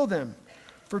fulfill them.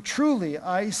 For truly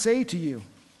I say to you,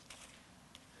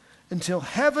 until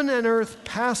heaven and earth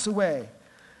pass away,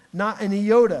 not an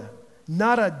iota,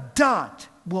 not a dot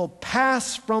will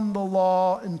pass from the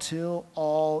law until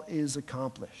all is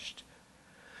accomplished."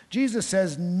 Jesus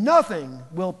says nothing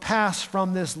will pass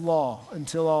from this law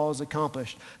until all is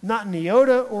accomplished. Not an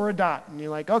iota or a dot. And you're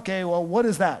like, okay, well, what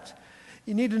is that?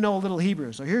 You need to know a little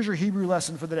Hebrew. So here's your Hebrew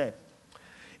lesson for the day.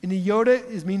 An iota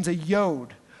means a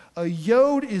yod. A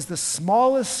yod is the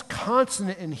smallest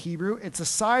consonant in Hebrew. It's the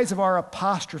size of our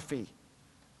apostrophe.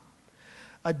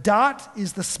 A dot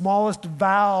is the smallest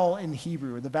vowel in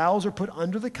Hebrew. The vowels are put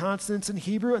under the consonants in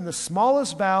Hebrew, and the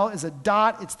smallest vowel is a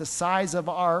dot. It's the size of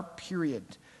our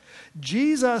period.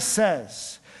 Jesus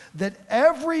says that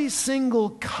every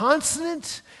single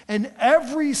consonant and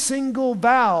every single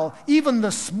vowel, even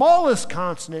the smallest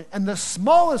consonant and the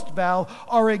smallest vowel,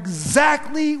 are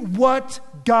exactly what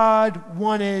God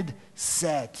wanted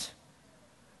said.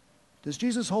 Does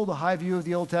Jesus hold a high view of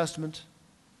the Old Testament?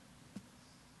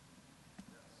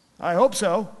 I hope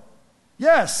so.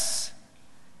 Yes.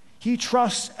 He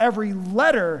trusts every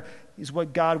letter is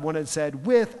what God wanted said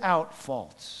without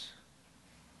fault.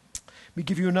 Let me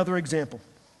give you another example.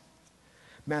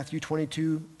 Matthew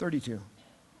 22:32.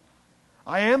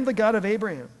 "I am the God of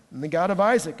Abraham, and the God of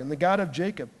Isaac, and the God of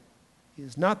Jacob." He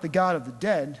is not the God of the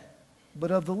dead,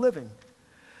 but of the living.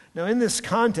 Now, in this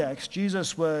context,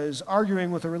 Jesus was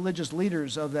arguing with the religious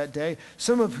leaders of that day,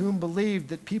 some of whom believed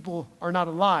that people are not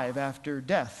alive after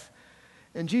death.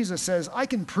 And Jesus says, I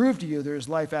can prove to you there is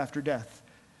life after death.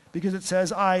 Because it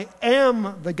says, I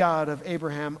am the God of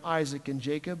Abraham, Isaac, and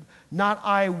Jacob. Not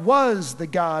I was the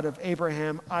God of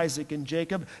Abraham, Isaac, and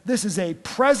Jacob. This is a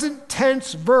present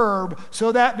tense verb,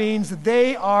 so that means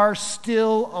they are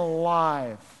still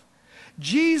alive.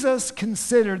 Jesus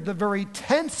considered the very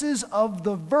tenses of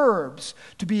the verbs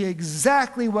to be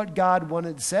exactly what God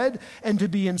wanted said and to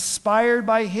be inspired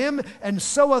by him and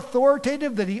so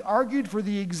authoritative that he argued for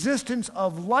the existence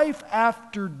of life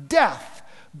after death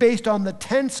based on the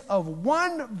tense of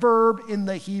one verb in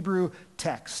the Hebrew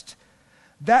text.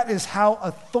 That is how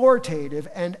authoritative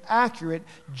and accurate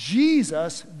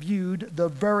Jesus viewed the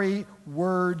very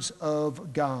words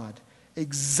of God.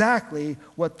 Exactly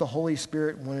what the Holy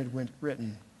Spirit wanted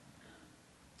written.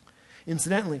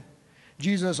 Incidentally,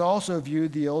 Jesus also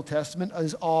viewed the Old Testament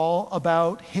as all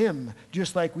about him.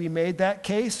 Just like we made that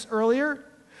case earlier,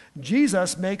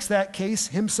 Jesus makes that case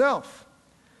himself.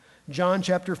 John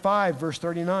chapter 5, verse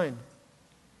 39.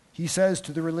 He says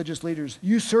to the religious leaders,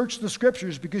 "You search the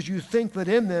scriptures because you think that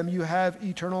in them you have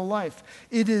eternal life.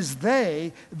 It is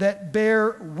they that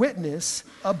bear witness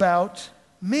about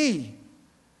me."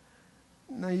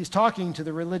 Now, he's talking to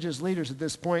the religious leaders at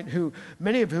this point, who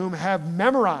many of whom have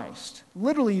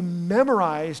literally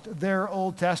memorized their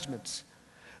Old Testaments.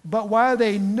 But while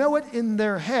they know it in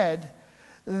their head,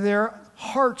 their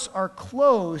hearts are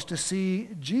closed to see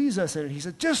Jesus in it. He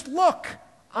said, just look,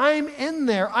 I'm in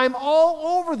there. I'm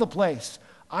all over the place.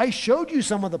 I showed you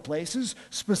some of the places,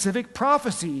 specific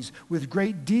prophecies with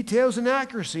great details and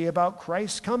accuracy about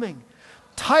Christ's coming.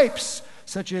 Types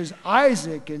such as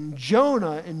Isaac and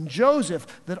Jonah and Joseph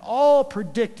that all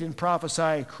predict and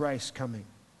prophesy Christ's coming.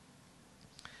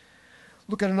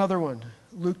 Look at another one,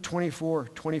 Luke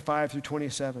 24:25 through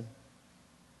 27.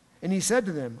 And he said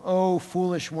to them, O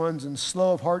foolish ones and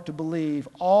slow of heart to believe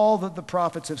all that the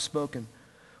prophets have spoken.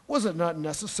 Was it not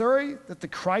necessary that the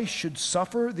Christ should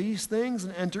suffer these things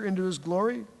and enter into his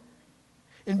glory?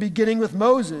 In beginning with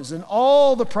Moses and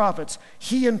all the prophets,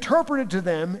 he interpreted to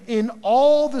them in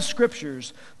all the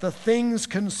scriptures the things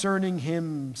concerning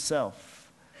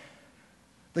himself.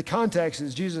 The context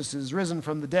is Jesus is risen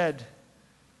from the dead,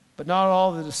 but not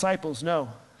all the disciples know.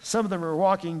 Some of them are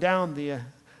walking down the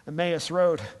Emmaus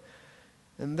Road,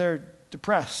 and they're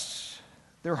depressed.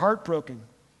 They're heartbroken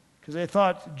because they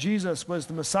thought Jesus was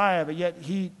the Messiah, but yet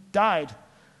he died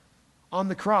on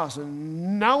the cross.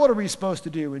 And now what are we supposed to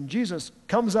do? And Jesus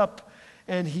comes up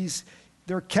and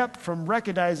they're kept from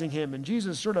recognizing him. And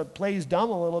Jesus sort of plays dumb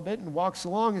a little bit and walks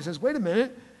along and says, wait a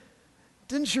minute,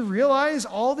 didn't you realize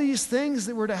all these things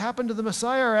that were to happen to the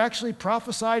Messiah are actually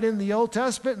prophesied in the Old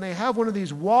Testament? And they have one of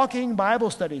these walking Bible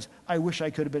studies. I wish I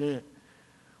could have been in it.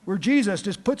 Where Jesus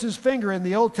just puts his finger in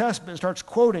the Old Testament and starts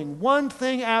quoting one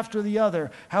thing after the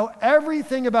other, how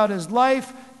everything about his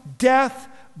life, death,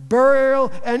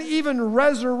 burial, and even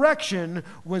resurrection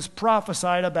was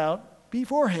prophesied about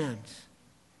beforehand.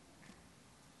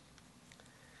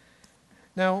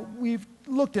 Now, we've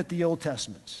looked at the Old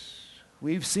Testament.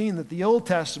 We've seen that the Old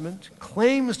Testament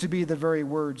claims to be the very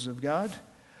words of God.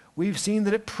 We've seen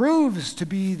that it proves to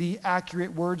be the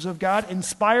accurate words of God,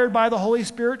 inspired by the Holy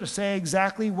Spirit to say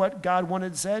exactly what God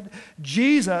wanted said.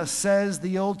 Jesus says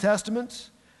the Old Testament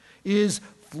is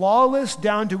flawless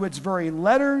down to its very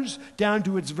letters, down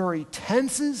to its very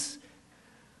tenses.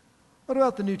 What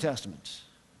about the New Testament?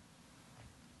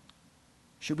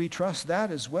 Should we trust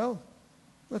that as well?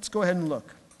 Let's go ahead and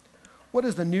look. What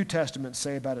does the New Testament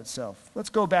say about itself? Let's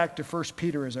go back to 1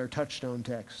 Peter as our touchstone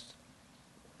text.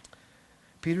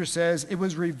 Peter says, "It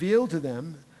was revealed to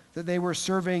them that they were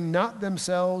serving not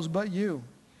themselves but you,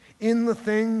 in the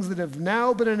things that have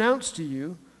now been announced to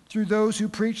you through those who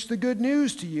preach the good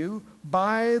news to you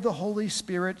by the Holy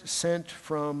Spirit sent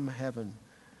from heaven."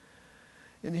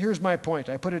 And here's my point.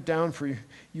 I put it down for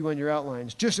you on your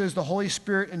outlines. Just as the Holy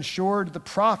Spirit ensured the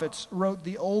prophets wrote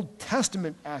the Old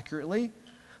Testament accurately,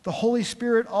 the Holy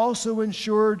Spirit also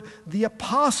ensured the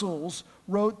apostles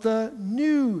wrote the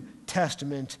New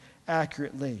Testament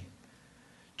accurately.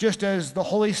 Just as the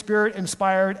Holy Spirit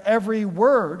inspired every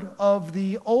word of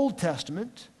the Old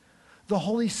Testament, the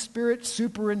Holy Spirit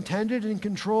superintended and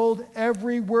controlled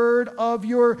every word of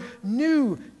your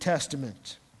New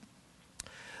Testament.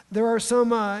 There are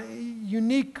some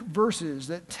unique verses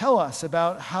that tell us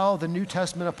about how the New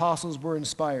Testament apostles were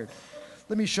inspired.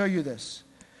 Let me show you this.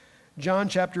 John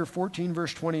chapter 14,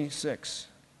 verse 26.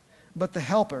 "But the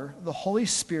Helper, the Holy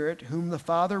Spirit, whom the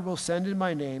Father will send in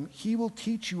my name, he will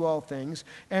teach you all things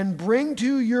and bring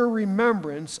to your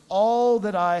remembrance all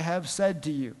that I have said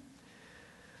to you."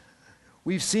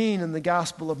 We've seen in the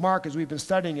Gospel of Mark, as we've been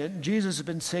studying it, Jesus has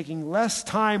been taking less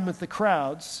time with the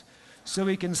crowds so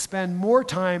he can spend more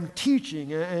time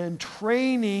teaching and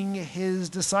training his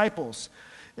disciples.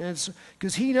 And it's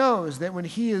because he knows that when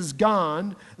he is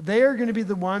gone, they're going to be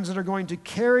the ones that are going to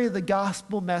carry the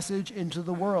gospel message into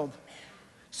the world.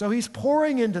 So he's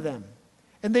pouring into them.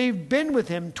 And they've been with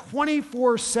him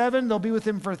 24/7. They'll be with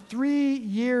him for 3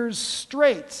 years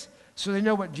straight. So they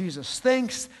know what Jesus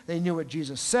thinks. They know what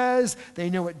Jesus says. They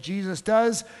know what Jesus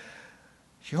does.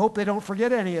 You hope they don't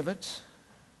forget any of it.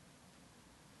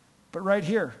 But right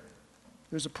here,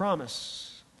 there's a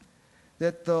promise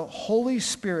that the Holy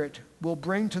Spirit will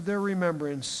bring to their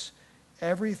remembrance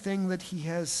everything that he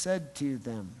has said to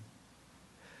them,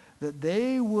 that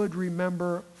they would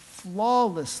remember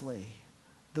flawlessly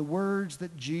the words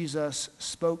that Jesus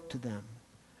spoke to them.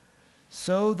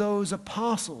 So those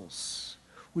apostles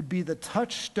would be the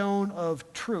touchstone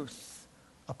of truth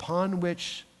upon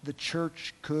which the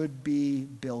church could be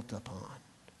built upon.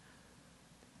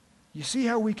 You see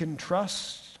how we can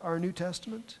trust our New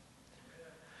Testament?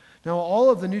 Now, all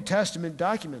of the New Testament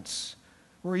documents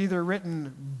were either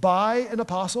written by an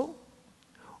apostle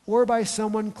or by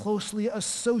someone closely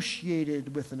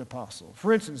associated with an apostle.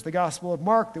 For instance, the Gospel of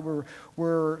Mark that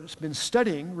we've been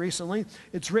studying recently,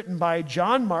 it's written by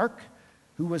John Mark,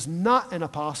 who was not an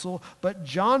apostle, but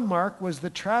John Mark was the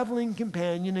traveling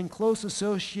companion and close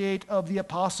associate of the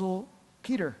apostle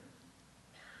Peter,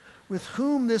 with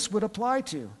whom this would apply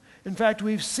to. In fact,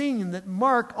 we've seen that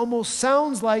Mark almost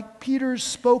sounds like Peter's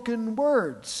spoken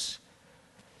words.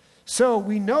 So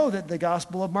we know that the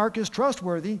Gospel of Mark is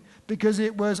trustworthy because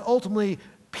it was ultimately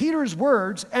Peter's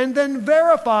words and then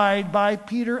verified by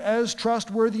Peter as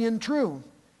trustworthy and true.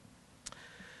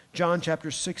 John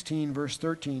chapter 16, verse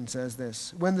 13 says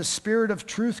this, "When the Spirit of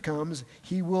truth comes,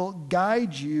 he will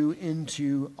guide you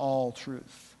into all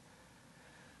truth."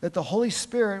 That the Holy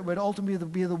Spirit would ultimately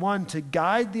be the one to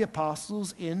guide the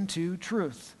apostles into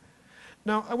truth.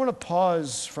 Now, I want to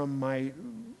pause from my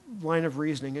line of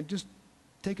reasoning and just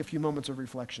take a few moments of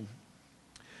reflection.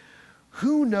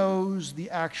 Who knows the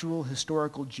actual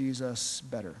historical Jesus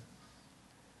better?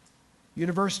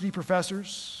 University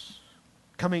professors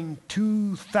coming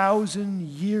 2,000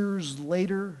 years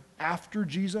later after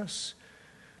Jesus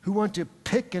who want to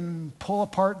pick and pull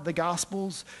apart the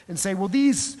Gospels and say, well,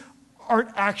 these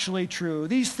aren't actually true.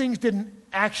 These things didn't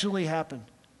actually happen.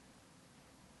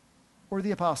 Or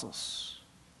the apostles,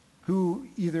 who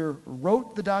either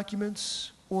wrote the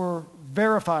documents or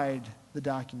verified the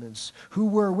documents, who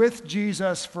were with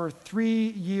Jesus for 3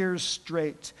 years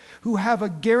straight, who have a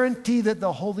guarantee that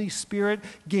the Holy Spirit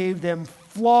gave them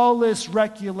flawless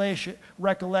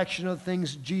recollection of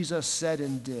things Jesus said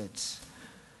and did.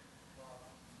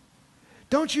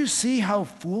 Don't you see how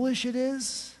foolish it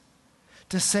is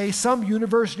to say some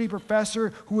university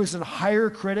professor who is a higher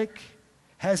critic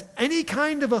has any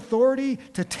kind of authority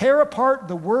to tear apart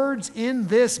the words in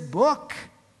this book?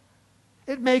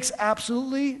 It makes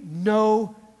absolutely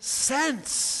no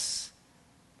sense.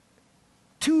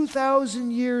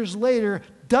 2,000 years later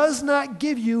does not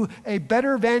give you a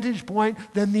better vantage point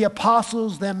than the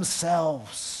apostles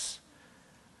themselves.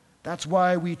 That's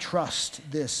why we trust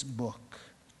this book.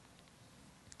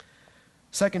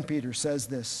 2 Peter says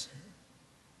this,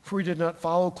 "For we did not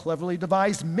follow cleverly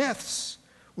devised myths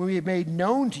when we made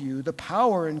known to you the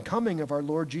power and coming of our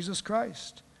Lord Jesus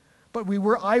Christ, but we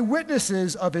were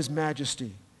eyewitnesses of his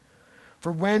majesty.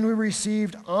 For when he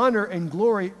received honor and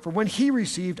glory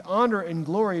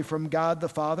from God the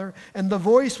Father, and the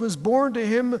voice was borne to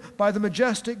him by the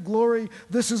majestic glory,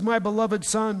 'This is my beloved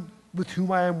Son, with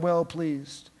whom I am well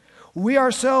pleased.' We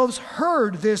ourselves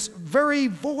heard this very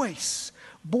voice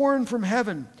born from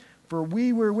heaven, for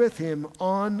we were with him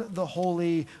on the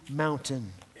holy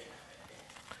mountain."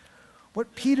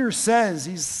 What Peter says,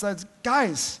 he says,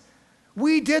 guys,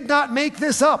 we did not make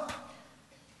this up.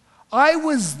 I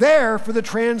was there for the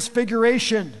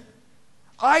transfiguration.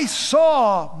 I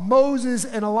saw Moses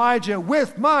and Elijah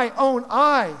with my own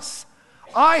eyes.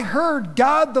 I heard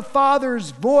God the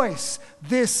Father's voice,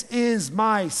 "This is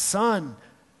my Son."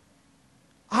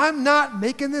 I'm not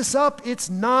making this up. It's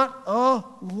not a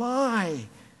lie.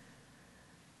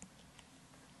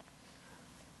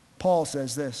 Paul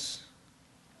says this,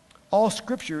 "All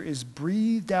Scripture is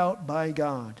breathed out by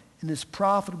God and is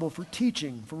profitable for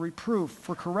teaching, for reproof,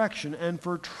 for correction, and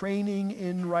for training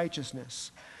in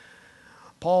righteousness."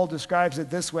 Paul describes it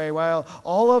this way: while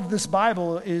all of this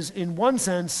Bible is, in one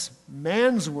sense,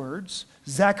 man's words,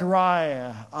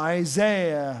 Zechariah,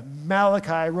 Isaiah,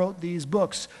 Malachi wrote these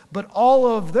books, but all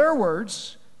of their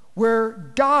words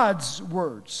were God's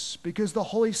words, because the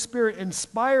Holy Spirit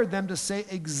inspired them to say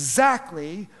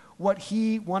exactly what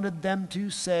he wanted them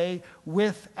to say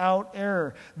without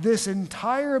error. This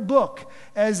entire book,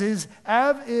 as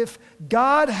if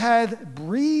God had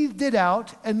breathed it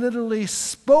out and literally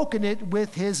spoken it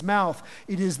with his mouth.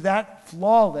 It is that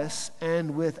flawless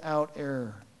and without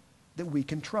error that we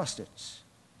can trust it.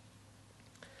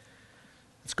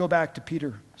 Let's go back to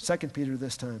Peter, 2 Peter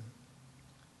this time.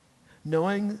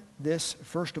 Knowing this,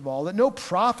 first of all, that no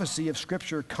prophecy of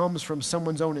Scripture comes from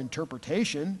someone's own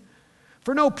interpretation.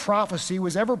 For no prophecy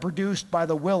was ever produced by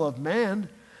the will of man,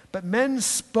 but men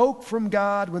spoke from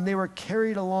God when they were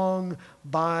carried along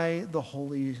by the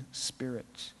Holy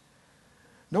Spirit.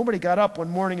 Nobody got up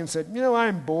one morning and said,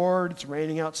 I'm bored, it's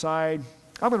raining outside,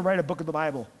 I'm going to write a book of the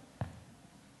Bible.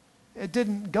 It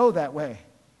didn't go that way.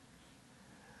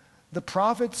 The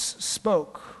prophets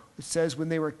spoke, it says, when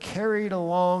they were carried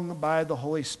along by the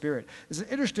Holy Spirit. It's an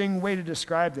interesting way to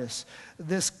describe this.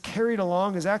 This carried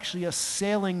along is actually a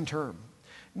sailing term.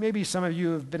 Maybe some of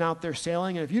you have been out there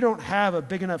sailing, and if you don't have a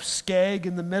big enough skeg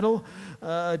in the middle,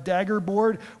 a dagger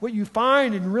board, what you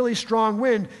find in really strong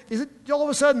wind is that all of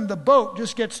a sudden the boat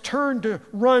just gets turned to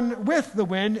run with the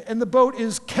wind, and the boat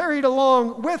is carried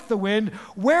along with the wind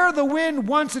where the wind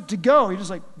wants it to go. You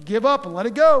just give up and let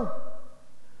it go.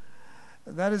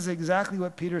 That is exactly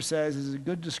what Peter says is a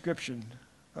good description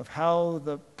of how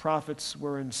the prophets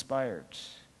were inspired.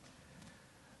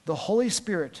 The Holy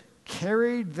Spirit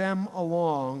carried them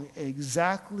along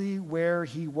exactly where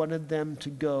he wanted them to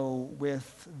go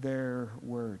with their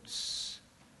words.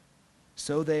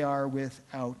 So they are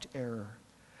without error.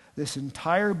 This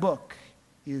entire book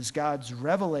is God's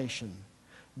revelation.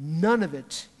 None of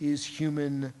it is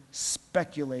human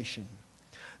speculation.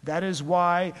 That is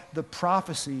why the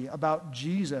prophecy about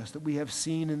Jesus that we have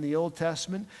seen in the Old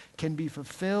Testament can be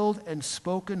fulfilled and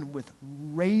spoken with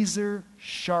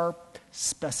razor-sharp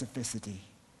specificity.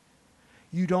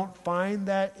 You don't find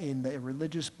that in the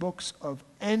religious books of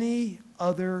any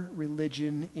other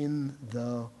religion in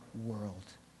the world.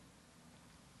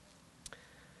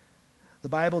 The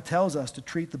Bible tells us to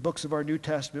treat the books of our New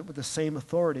Testament with the same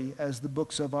authority as the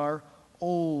books of our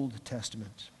Old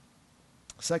Testament.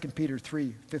 2 Peter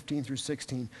 3, 15 through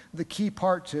 16. The key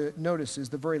part to notice is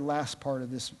the very last part of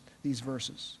these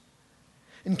verses.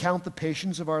 "And count the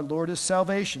patience of our Lord as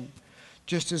salvation,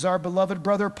 just as our beloved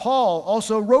brother Paul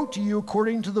also wrote to you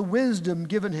according to the wisdom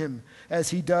given him, as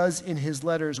he does in his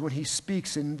letters when he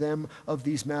speaks in them of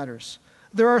these matters.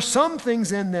 There are some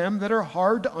things in them that are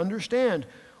hard to understand,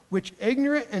 which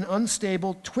ignorant and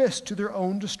unstable twist to their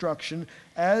own destruction,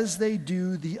 as they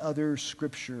do the other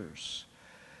scriptures."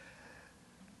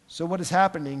 So what is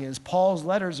happening is Paul's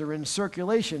letters are in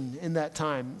circulation in that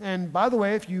time. And by the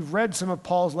way, if you've read some of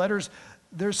Paul's letters,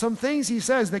 there's some things he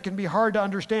says that can be hard to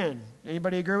understand.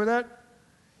 Anybody agree with that?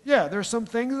 Yeah, there's some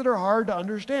things that are hard to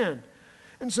understand.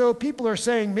 And so people are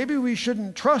saying, maybe we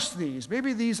shouldn't trust these.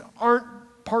 Maybe these aren't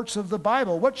parts of the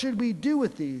Bible. What should we do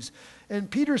with these? And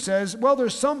Peter says, well,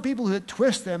 there's some people who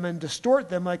twist them and distort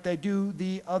them like they do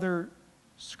the other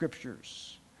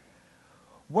scriptures.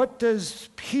 What does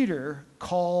Peter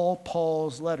call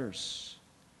Paul's letters?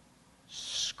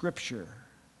 Scripture.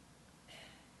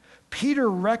 Peter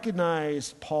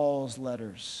recognized Paul's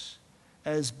letters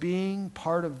as being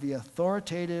part of the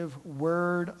authoritative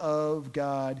Word of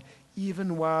God,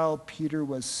 even while Peter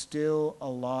was still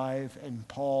alive and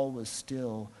Paul was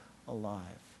still alive.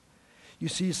 You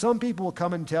see, some people will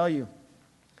come and tell you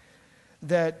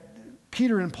that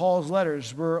Peter and Paul's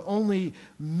letters were only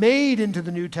made into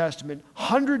the New Testament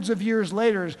hundreds of years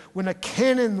later when a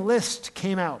canon list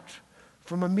came out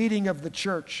from a meeting of the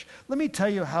church. Let me tell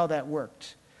you how that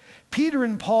worked. Peter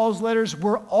and Paul's letters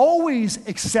were always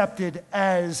accepted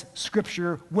as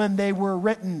Scripture when they were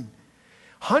written.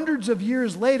 Hundreds of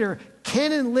years later,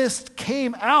 canon lists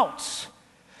came out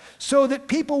so that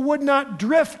people would not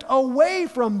drift away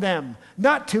from them,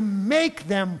 not to make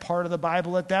them part of the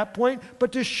Bible at that point,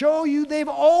 but to show you they've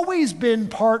always been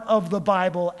part of the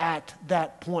Bible at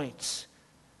that point.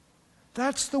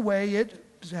 That's the way it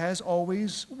has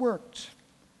always worked.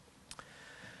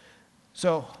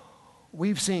 So,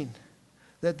 we've seen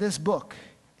that this book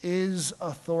is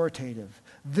authoritative.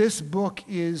 This book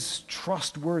is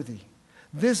trustworthy.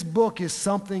 This book is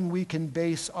something we can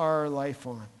base our life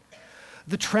on.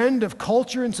 The trend of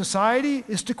culture and society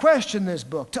is to question this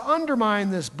book, to undermine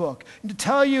this book, and to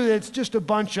tell you that it's just a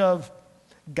bunch of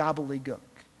gobbledygook.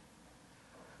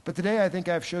 But today I think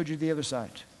I've showed you the other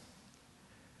side.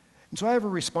 And so I have a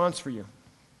response for you.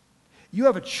 You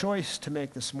have a choice to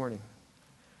make this morning.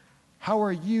 How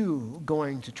are you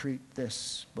going to treat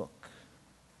this book?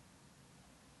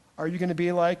 Are you going to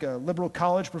be like a liberal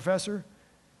college professor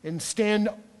and stand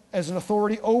as an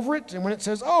authority over it? And when it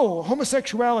says, oh,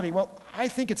 homosexuality, well, I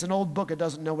think it's an old book. It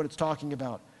doesn't know what it's talking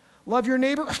about. Love your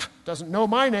neighbor? Doesn't know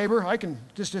my neighbor. I can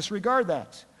just disregard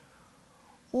that.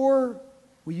 Or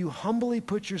will you humbly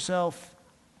put yourself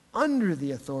under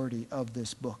the authority of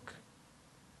this book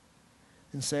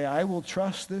and say, I will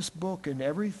trust this book and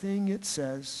everything it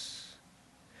says,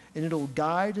 and it'll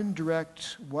guide and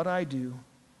direct what I do,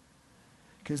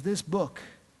 because this book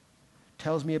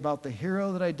tells me about the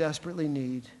hero that I desperately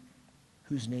need,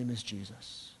 whose name is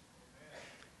Jesus.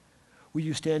 Will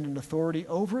you stand in authority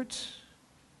over it,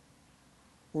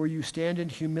 or will you stand in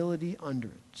humility under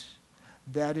it?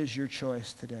 That is your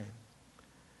choice today.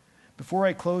 Before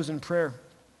I close in prayer,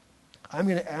 I'm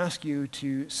going to ask you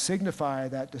to signify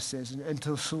that decision and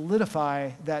to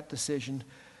solidify that decision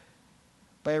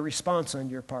by a response on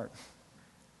your part.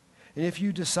 And if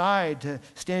you decide to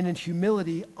stand in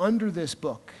humility under this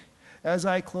book, as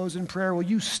I close in prayer, will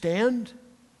you stand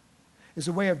as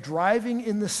a way of driving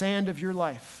in the sand of your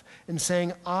life and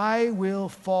saying, I will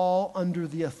fall under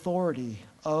the authority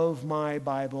of my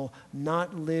Bible,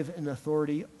 not live in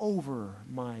authority over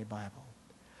my Bible?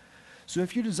 So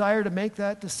if you desire to make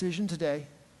that decision today,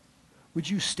 would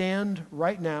you stand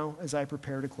right now as I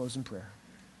prepare to close in prayer?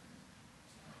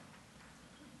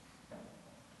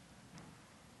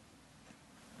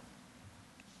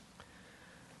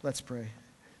 Let's pray.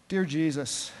 Dear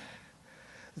Jesus,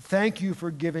 thank you for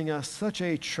giving us such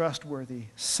a trustworthy,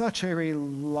 such a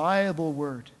reliable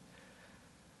word.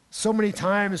 So many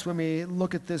times when we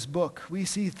look at this book, we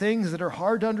see things that are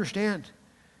hard to understand,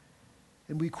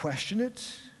 and we question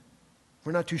it.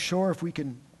 We're not too sure if we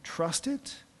can trust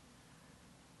it.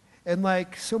 And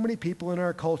like so many people in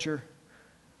our culture,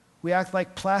 we act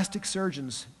like plastic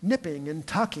surgeons, nipping and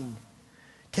tucking,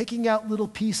 taking out little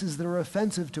pieces that are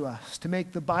offensive to us to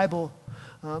make the Bible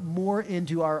more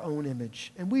into our own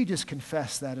image. And we just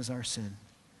confess that as our sin.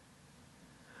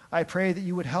 I pray that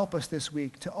you would help us this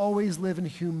week to always live in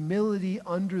humility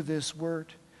under this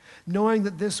word, knowing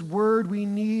that this word we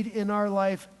need in our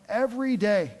life every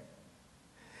day.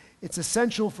 It's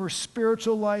essential for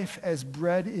spiritual life as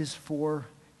bread is for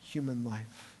human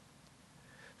life.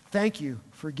 Thank you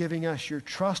for giving us your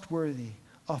trustworthy,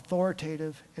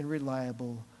 authoritative, and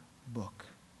reliable book.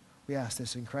 We ask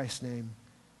this in Christ's name.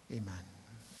 Amen.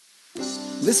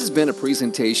 This has been a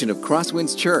presentation of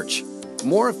Crosswinds Church.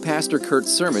 More of Pastor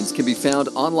Kurt's sermons can be found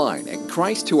online at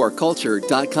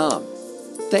christtourculture.com.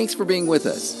 Thanks for being with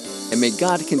us, and may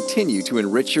God continue to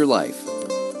enrich your life.